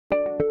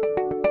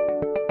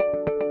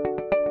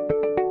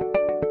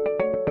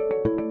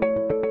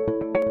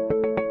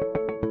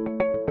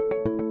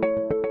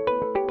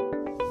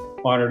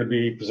Honored to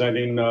be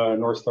presenting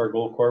Northstar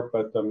Gold Corp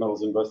at the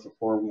Metals Investor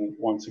Forum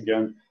once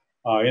again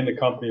in the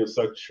company of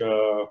such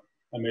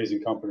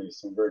amazing companies.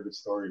 Some very good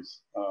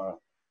stories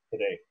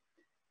today.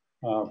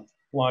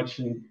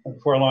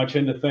 Before I launch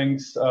into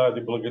things, the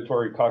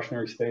obligatory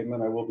cautionary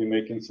statement, I will be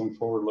making some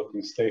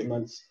forward-looking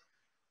statements.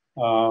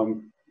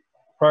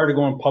 Prior to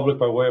going public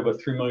by way of a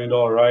 $3 million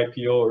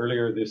IPO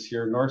earlier this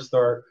year,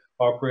 Northstar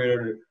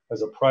operated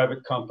as a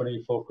private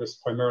company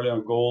focused primarily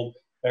on gold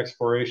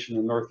exploration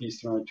in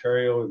northeastern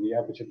Ontario in the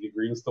Abitibi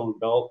Greenstone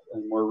Belt,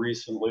 and more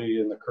recently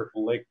in the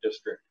Kirkland Lake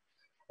District.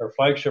 Our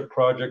flagship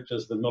project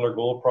is the Miller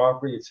Gold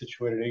property. It's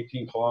situated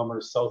 18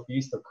 kilometers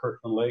southeast of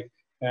Kirkland Lake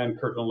and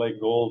Kirkland Lake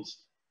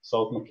Gold's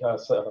South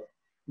Macassa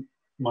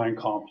mine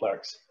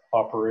complex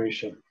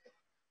operation.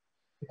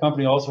 The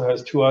company also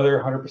has two other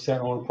 100%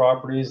 owned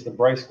properties. The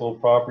Bryce Gold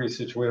property is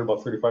situated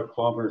about 35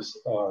 kilometers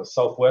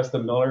southwest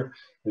of Miller,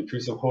 an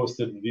intrusive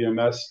hosted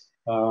VMS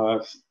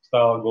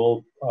style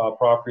gold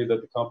property that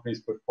the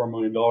company's put $4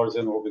 million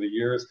in over the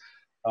years.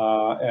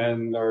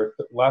 And our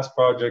last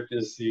project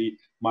is the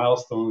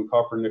Milestone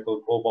copper,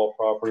 nickel, cobalt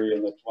property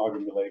in the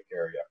Tawagami Lake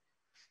area.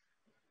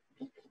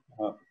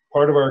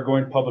 Part of our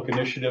going public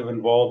initiative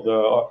involved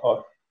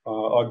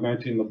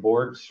augmenting the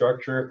board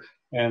structure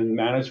and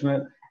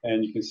management.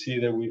 And you can see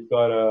that we've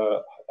got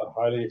a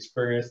highly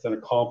experienced and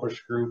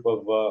accomplished group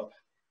of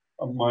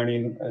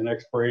mining and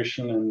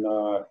exploration and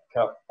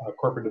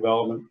corporate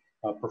development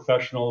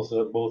professionals,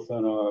 both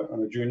on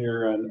a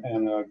junior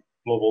and a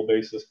global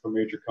basis for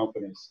major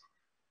companies.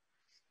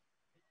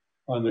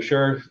 On the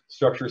share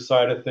structure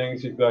side of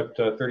things, you've got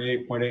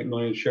 38.8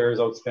 million shares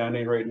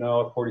outstanding right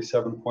now,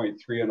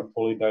 47.3 on a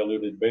fully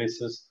diluted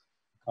basis.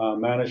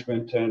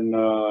 Management and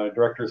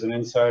directors and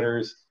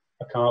insiders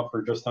account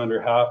for just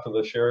under half of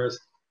the shares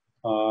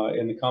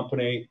in the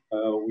company.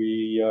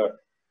 We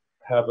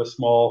have a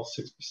small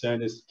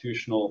 6%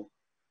 institutional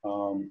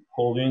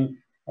holding,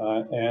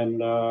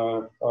 and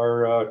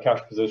our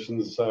cash position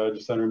is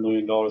just under $1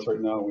 million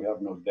right now. We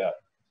have no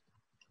debt.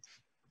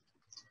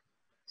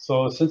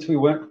 So since we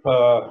went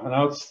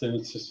announced,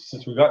 and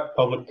since we got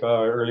public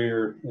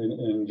earlier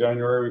in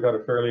January, we got a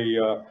fairly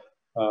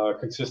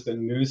consistent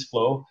news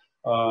flow.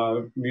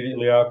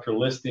 Immediately after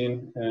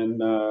listing and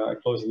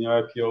closing the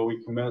IPO,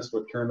 we commenced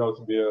what turned out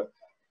to be a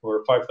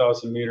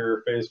 5,000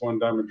 meter phase 1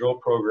 diamond drill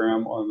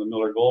program on the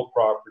Miller Gold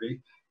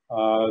property.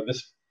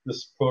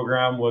 This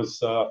program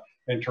was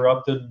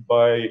interrupted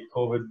by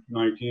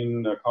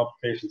COVID-19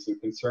 complications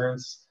and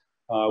concerns.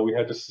 We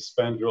had to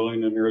suspend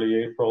drilling in early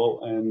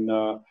April, and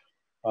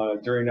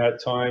during that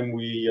time,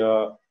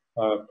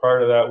 prior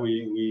to that,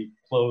 we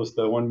closed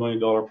the $1 million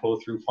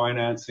flow-through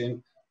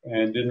financing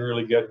and didn't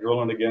really get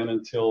drilling again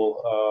until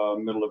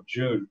middle of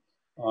June.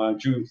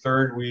 June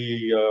 3rd,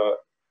 we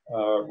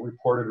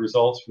reported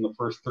results from the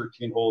first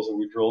 13 holes that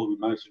we drilled. We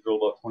managed to drill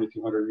about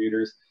 2,200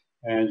 meters,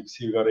 and you can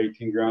see we got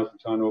 18 grams per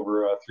ton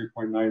over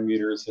 3.9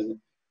 meters in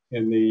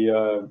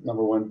the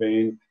number one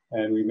vein,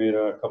 and we made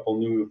a couple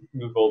new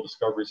gold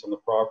discoveries on the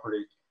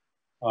property.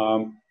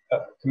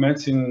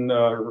 Commencing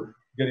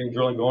getting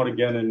drilling going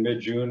again in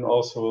mid-June.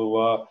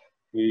 Also,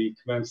 we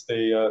commenced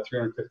a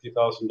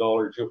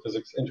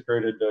 $350,000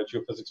 integrated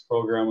geophysics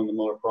program on the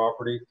Miller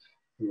property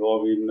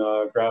involving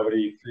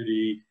gravity,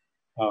 3D,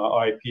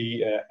 IP,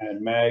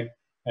 and mag.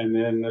 And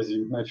then, as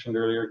you mentioned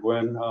earlier,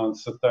 Gwen, on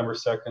September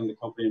 2nd, the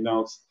company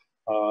announced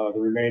the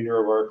remainder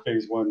of our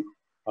phase 1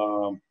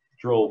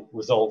 drill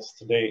results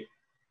to date.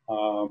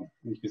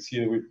 You can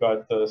see that we've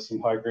got some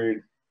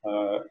high-grade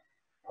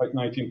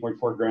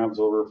 19.4 grams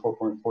over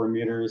 4.4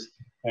 meters,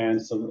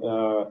 and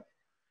some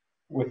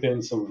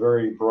within some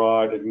very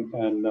broad and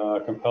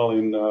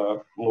compelling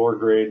lower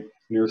grade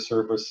near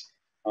surface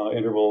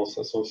intervals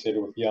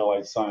associated with the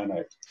allied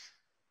cyanide.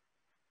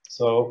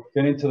 So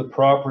getting to the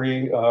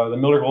property, the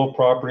Miller Gold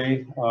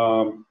property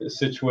is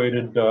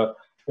situated,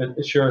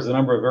 it shares a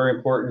number of very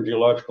important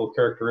geological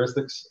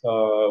characteristics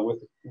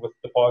with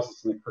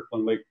deposits in the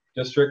Kirkland Lake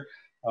District.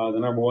 The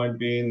number one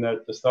being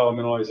that the style of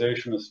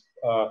mineralization is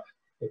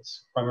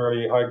it's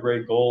primarily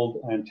high-grade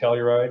gold and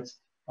tellurides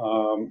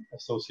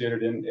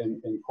associated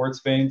in quartz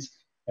veins.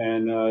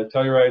 And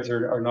tellurides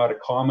are not a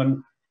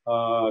common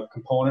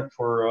component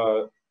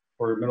for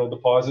mineral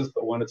deposits,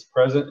 but when it's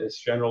present, it's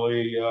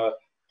generally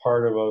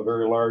part of a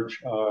very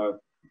large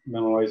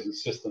mineralizing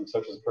system,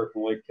 such as the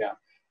Kirkland Lake Camp.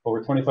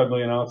 Over 25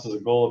 million ounces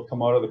of gold have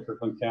come out of the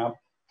Kirkland Camp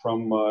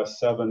from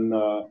seven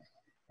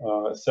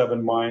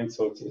mines,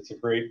 so it's a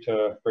great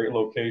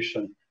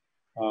location.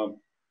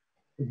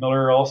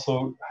 Miller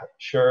also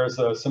shares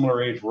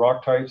similar age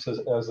rock types as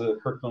the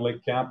Kirkland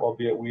Lake Camp,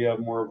 albeit we have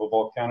more of a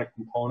volcanic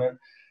component,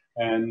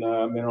 and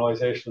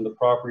mineralization of the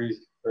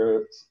properties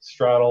are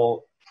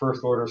straddle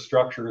first order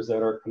structures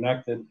that are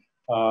connected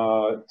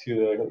to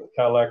the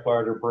Cadillac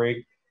Larder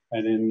Break,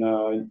 and in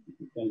the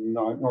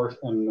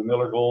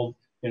Miller Gold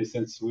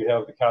instance, we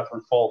have the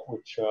Catherine Fault,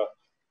 which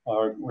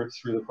rips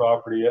through the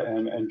property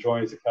and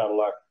joins the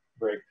Cadillac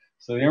Break.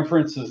 So the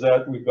inference is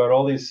that we've got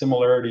all these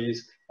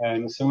similarities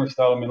and similar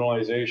style of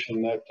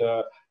mineralization that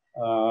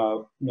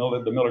the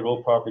Miller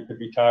Gold property could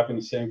be tapping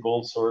the same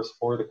gold source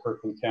for the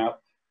Kirkland camp,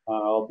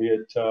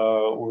 albeit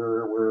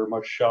we're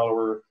much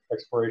shallower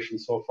exploration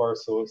so far,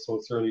 so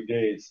it's early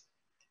days.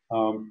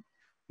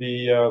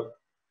 The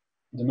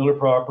Miller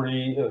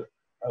property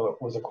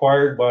was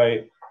acquired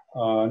by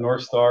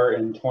Northstar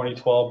in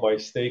 2012 by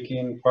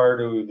staking. Prior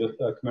to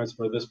the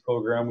commencement of this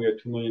program, we had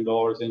 $2 million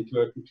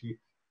into it, and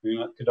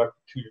we conducted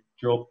 2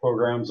 drill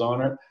programs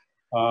on it.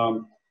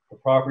 The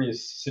property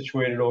is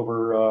situated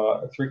over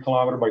a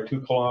 3-kilometer by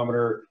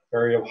 2-kilometer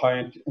area of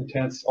high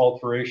intense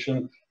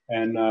alteration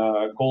and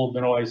gold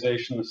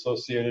mineralization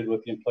associated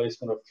with the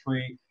emplacement of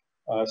 3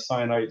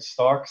 cyanide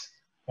stocks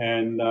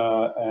and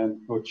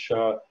the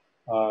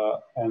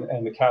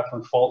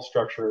Catherine fault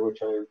structure, which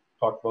I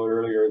talked about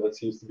earlier, that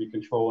seems to be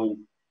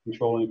controlling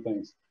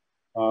things.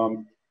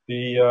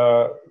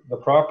 The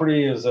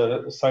property is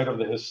a site of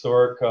the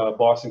historic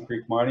Boston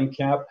Creek mining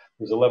camp.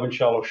 There's 11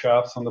 shallow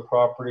shafts on the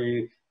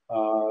property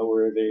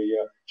where they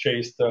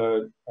chased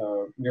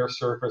near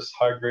surface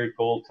high-grade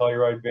gold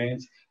telluride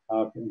veins.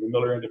 The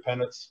Miller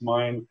Independence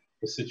mine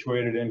was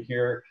situated in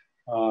here.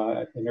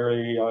 In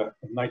early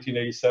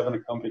 1987, a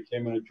company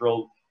came in and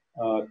drilled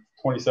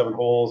 27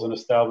 holes and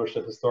established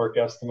a historic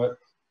estimate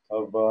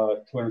of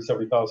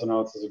 270,000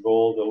 ounces of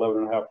gold,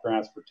 11.5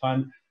 grams per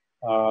ton.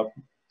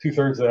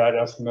 2/3 of that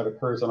estimate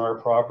occurs on our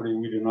property.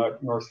 We do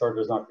not, Northstar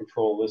does not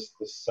control this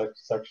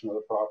section of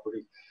the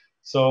property.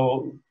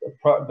 So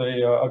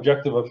the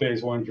objective of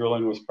phase 1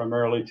 drilling was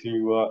primarily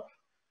to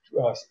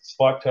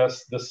spot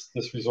test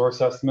this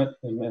resource estimate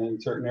in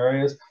certain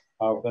areas.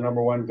 The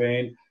number 1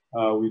 vein,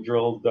 we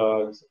drilled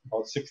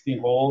about 16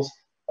 holes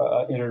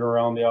in and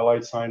around the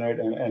allied cyanide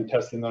and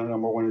testing the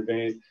number 1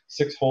 vein,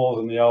 6 holes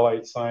in the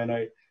allied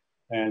cyanide,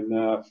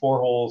 and 4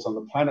 holes on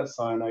the planet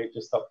cyanide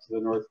just up to the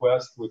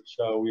northwest, which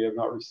we have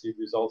not received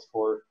results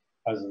for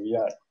as of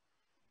yet.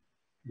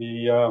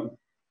 The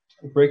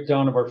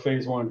breakdown of our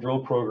phase 1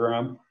 drill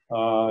program,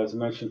 as I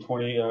mentioned,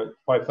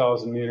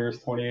 5,000 meters,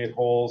 28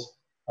 holes.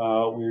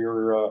 We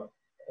were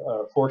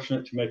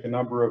fortunate to make a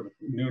number of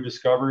new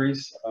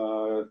discoveries,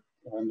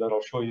 and that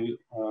I'll show you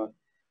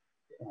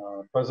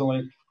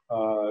presently.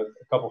 A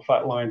couple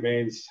flatline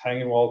veins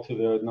hanging well to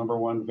the number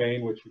 1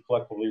 vein, which we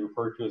collectively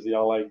refer to as the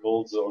Allied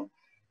Gold Zone.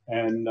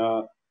 And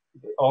all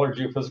our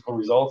geophysical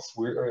results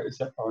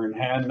are in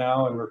hand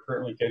now, and we're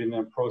currently getting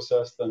them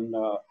processed, and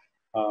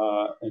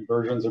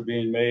inversions are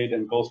being made,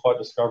 and gold spot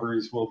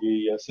discoveries will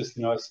be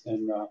assisting us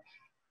in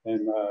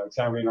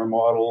examining our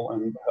model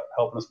and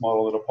helping us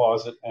model the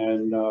deposit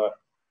and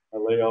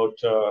lay out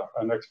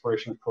an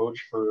exploration approach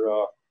for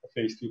a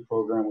phase 2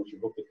 program, which we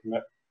hope to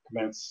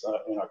commence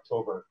in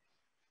October.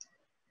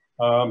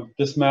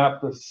 This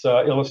map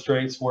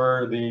illustrates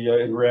where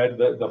in red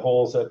the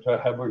holes that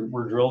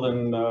were drilled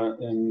in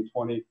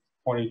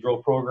 2020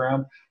 drill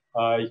program.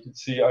 You can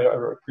see, I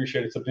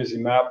appreciate it's a busy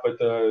map, but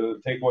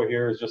the takeaway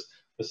here is just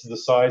this is the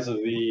size of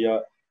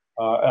the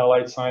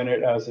allied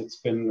cyanide as it's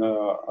been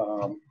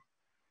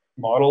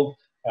modeled.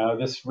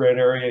 This red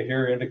area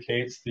here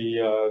indicates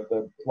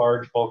the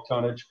large bulk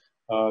tonnage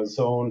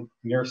zone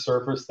near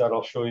surface that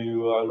I'll show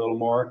you a little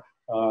more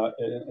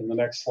in the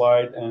next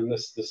slide, and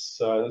this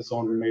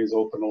zone remains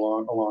open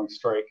along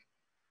strike.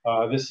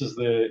 This is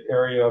the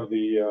area of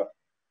the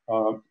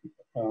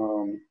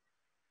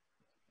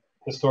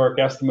historic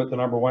estimate, the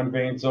number 1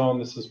 vein zone.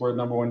 This is where the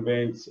number 1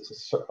 vein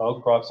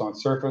outcrops on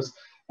surface,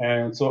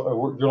 and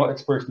so drill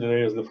exploration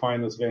today has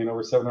defined this vein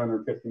over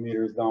 750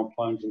 meters down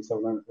plunge and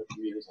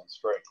 750 meters on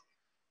strike.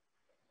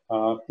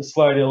 This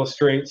slide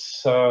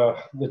illustrates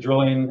the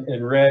drilling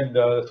in red,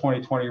 the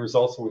 2020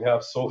 results that we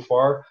have so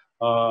far,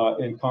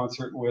 in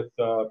concert with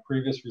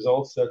previous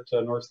results that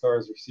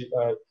Northstar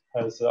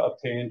has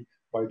obtained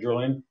by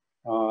drilling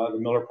the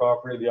Miller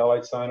property, the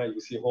allied cyanide. You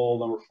can see hole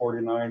number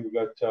 49. We've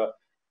got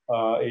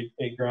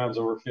 8 grams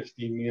over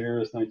 15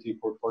 meters,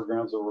 19.4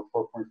 grams over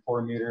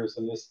 4.4 meters,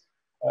 and this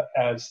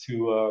adds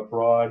to a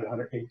broad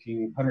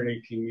 118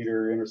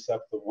 meter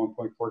intercept of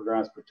 1.4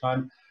 grams per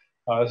ton.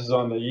 This is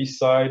on the east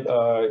side.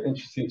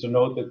 Interesting to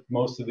note that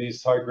most of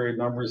these high-grade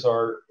numbers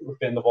are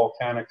within the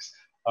volcanics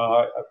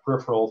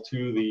peripheral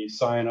to the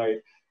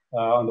cyanide.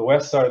 On the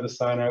west side of the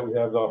cyanide, we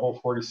have hole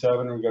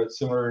 47. We've got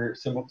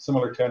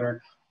similar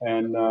tenor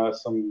and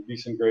some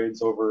decent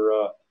grades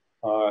over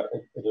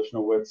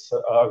additional widths,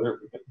 other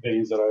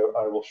veins that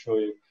I will show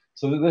you.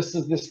 So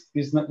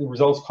these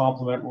results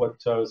complement what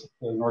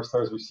Northstar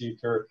has received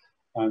here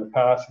in the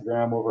past: a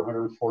gram over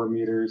 104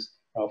 meters,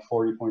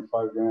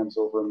 40.5 grams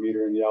over a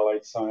meter in the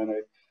allied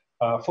cyanide.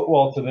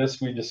 Footwall to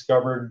this, we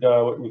discovered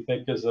what we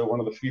think is one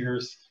of the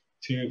feeders,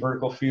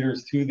 vertical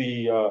feeders to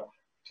the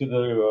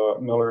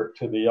Miller,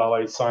 to the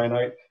allied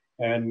cyanide,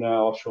 and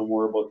I'll show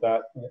more about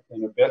that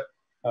in a bit.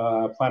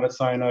 Planet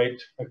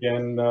cyanide,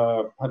 again,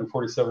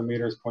 147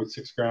 meters,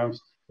 0.6 grams.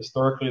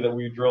 Historically that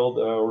we drilled,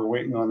 we're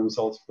waiting on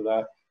results for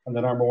that. And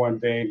the number 1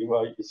 vein,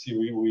 well, you can see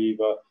we've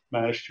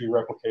managed to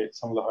replicate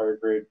some of the higher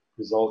grade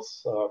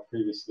results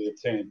previously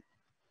obtained.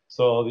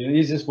 So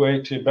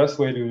the best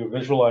way to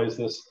visualize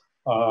this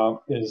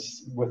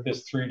is with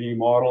this 3D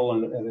model,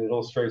 and it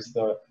illustrates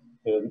the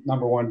the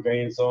 #1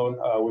 vein zone,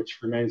 which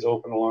remains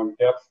open along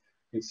depth.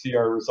 You can see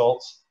our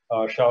results,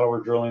 shallower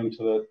drilling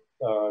to the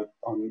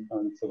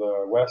to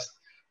the west,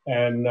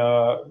 and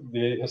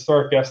the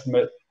historic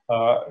estimate.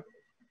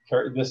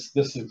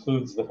 This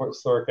includes the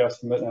historic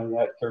estimate, and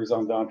that carries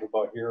on down to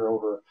about here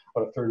over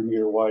about a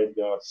 30-meter wide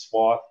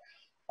swath.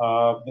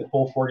 The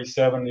hole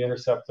 47, the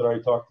intercept that I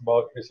talked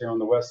about, is here on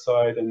the west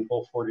side, and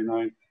hole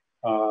 49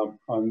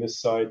 on this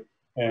side.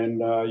 And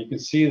you can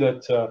see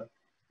that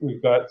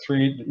we've got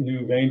 3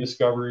 new vein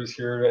discoveries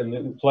here,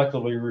 and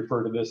collectively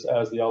refer to this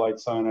as the Allied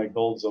Cyanide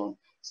Gold Zone.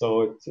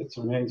 So it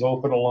remains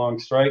open along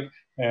strike,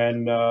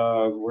 and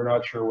we're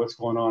not sure what's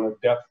going on at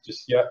depth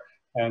just yet.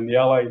 And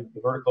the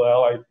vertical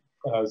Allied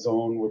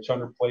zone, which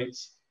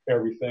underplates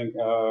everything,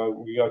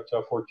 we got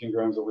 14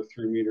 grams over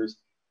 3 meters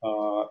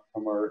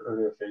from our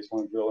earlier phase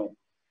 1 drilling.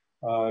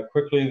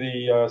 Quickly,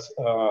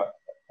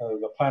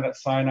 the planet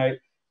Cyanite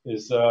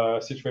is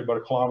situated about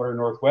 1 kilometer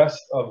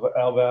northwest of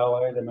Alva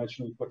Allied. I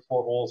mentioned we put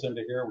 4 holes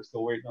into here. We're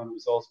still waiting on the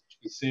results, but you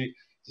can see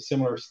it's a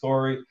similar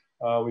story.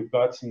 We've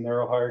got some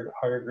narrow,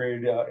 higher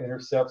grade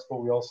intercepts, but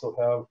we also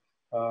have,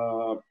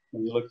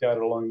 when you look at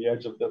it along the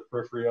edge of the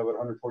periphery of it,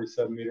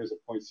 147 meters at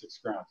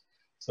 0.6 grams.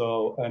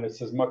 So, and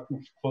it's as much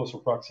closer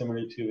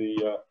proximity to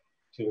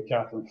the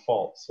Catherine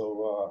Fault.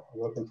 So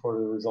looking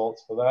forward to the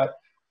results for that.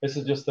 This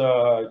is just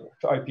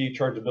IP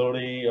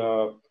chargeability,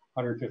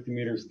 150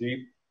 meters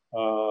deep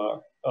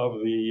of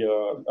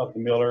the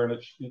Miller,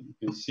 and you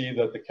can see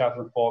that the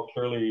Catherine Fault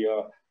clearly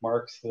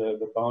marks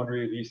the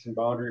boundary, the eastern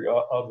boundary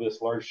of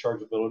this large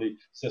chargeability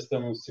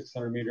system,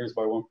 600 meters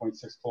by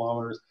 1.6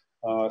 kilometers,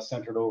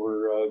 centered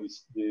over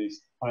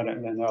these planet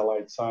and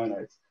allied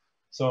cyanides.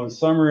 So in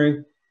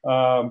summary,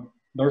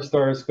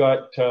 Northstar has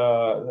got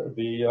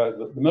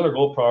the Miller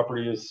Gold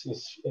property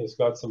has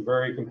got some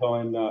very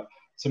compelling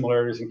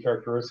similarities and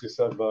characteristics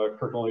of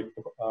Kirkland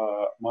Lake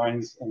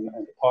mines and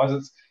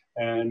deposits,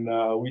 and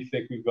we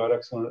think we've got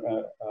excellent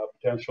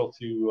potential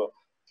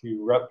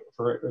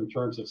in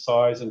terms of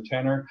size and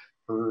tenor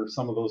for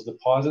some of those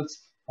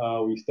deposits.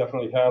 We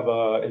definitely have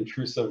an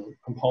intrusive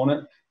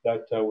component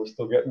that we're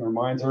still getting our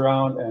minds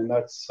around, and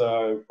that's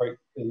quite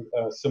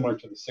similar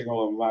to the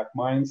Signal and Mac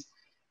mines.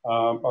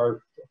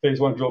 Our phase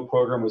 1 drill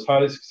program was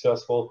highly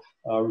successful,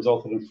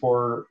 resulted in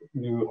 4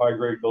 new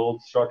high-grade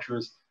gold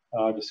structures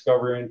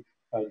discovered.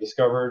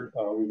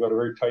 We've got a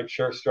very tight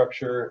share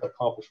structure,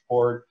 accomplished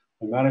board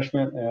and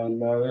management,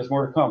 and there's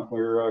more to come.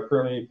 We're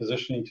currently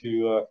positioning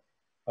to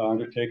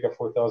undertake a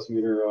 4,000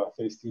 meter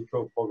phase 2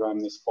 drill program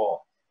this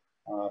fall.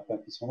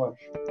 Thank you so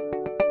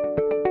much.